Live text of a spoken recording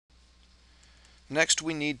Next,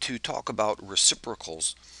 we need to talk about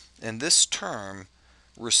reciprocals. And this term,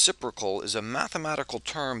 reciprocal, is a mathematical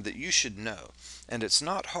term that you should know. And it's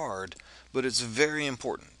not hard, but it's very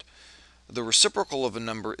important. The reciprocal of a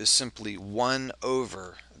number is simply 1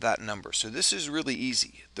 over that number. So this is really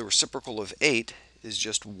easy. The reciprocal of 8 is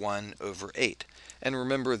just 1 over 8. And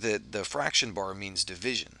remember that the fraction bar means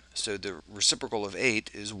division. So the reciprocal of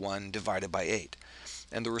 8 is 1 divided by 8.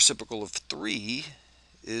 And the reciprocal of 3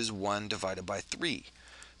 is 1 divided by 3.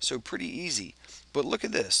 So pretty easy. But look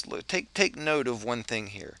at this. Look, take note of one thing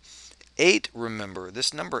here. 8, remember,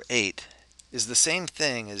 this number 8 is the same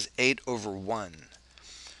thing as 8 over 1.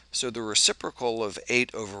 So the reciprocal of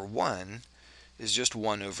 8 over 1 is just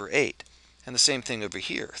 1 over 8. And the same thing over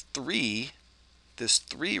here. 3, this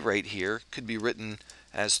 3 right here could be written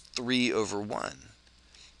as 3 over 1.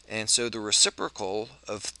 And so the reciprocal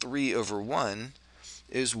of 3 over 1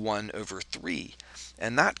 is 1 over 3.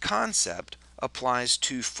 And that concept applies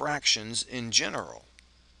to fractions in general.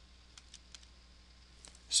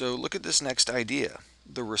 So look at this next idea.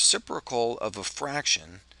 The reciprocal of a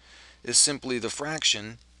fraction is simply the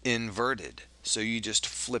fraction inverted. So you just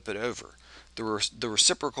flip it over. The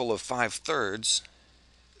reciprocal of 5/3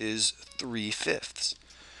 is 3/5.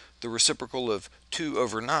 The reciprocal of 2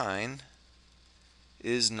 over 9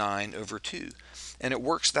 is 9 over 2. And it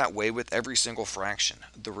works that way with every single fraction.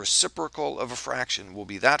 The reciprocal of a fraction will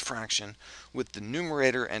be that fraction with the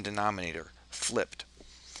numerator and denominator flipped.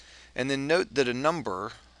 And then note that a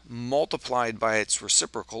number multiplied by its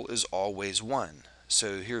reciprocal is always 1.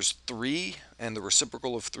 So here's 3, and the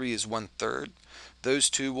reciprocal of 3 is 1/3. Those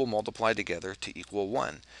two will multiply together to equal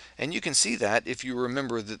 1. And you can see that if you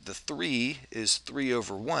remember that the 3 is 3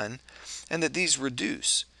 over 1, and that these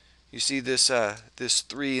reduce. You see this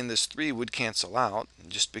 3 and this 3 would cancel out and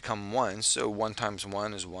just become 1. So 1 times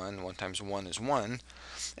 1 is 1, 1 times 1 is 1,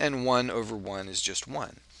 and 1 over 1 is just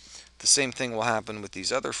 1. The same thing will happen with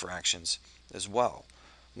these other fractions as well.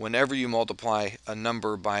 Whenever you multiply a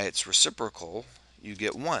number by its reciprocal, you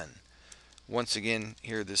get 1. Once again,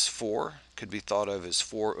 here this 4 could be thought of as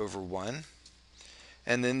 4 over 1.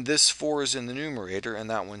 And then this 4 is in the numerator and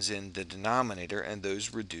that one's in the denominator, and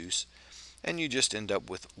those reduce. And you just end up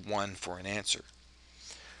with 1 for an answer.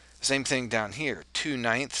 Same thing down here,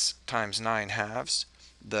 2/9 times 9/2.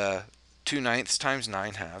 The 2/9 times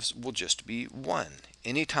 9/2 will just be 1.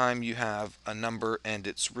 Anytime you have a number and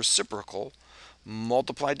its reciprocal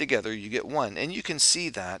multiplied together, you get 1. And you can see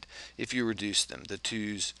that if you reduce them. The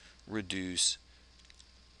 2's reduce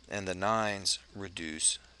and the 9's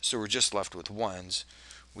reduce. So we're just left with 1's.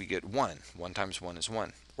 We get 1. 1 times 1 is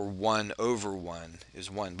 1. Or 1 over 1 is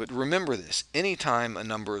 1. But remember this, anytime a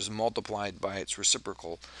number is multiplied by its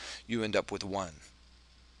reciprocal, you end up with 1.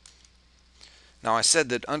 Now I said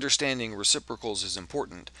that understanding reciprocals is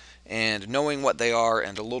important, and knowing what they are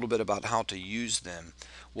and a little bit about how to use them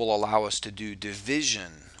will allow us to do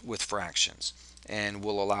division with fractions, and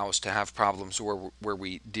will allow us to have problems where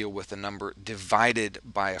we deal with a number divided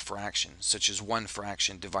by a fraction, such as one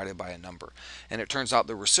fraction divided by a number. And it turns out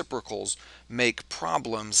the reciprocals make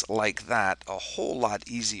problems like that a whole lot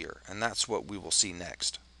easier, and that's what we will see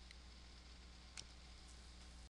next.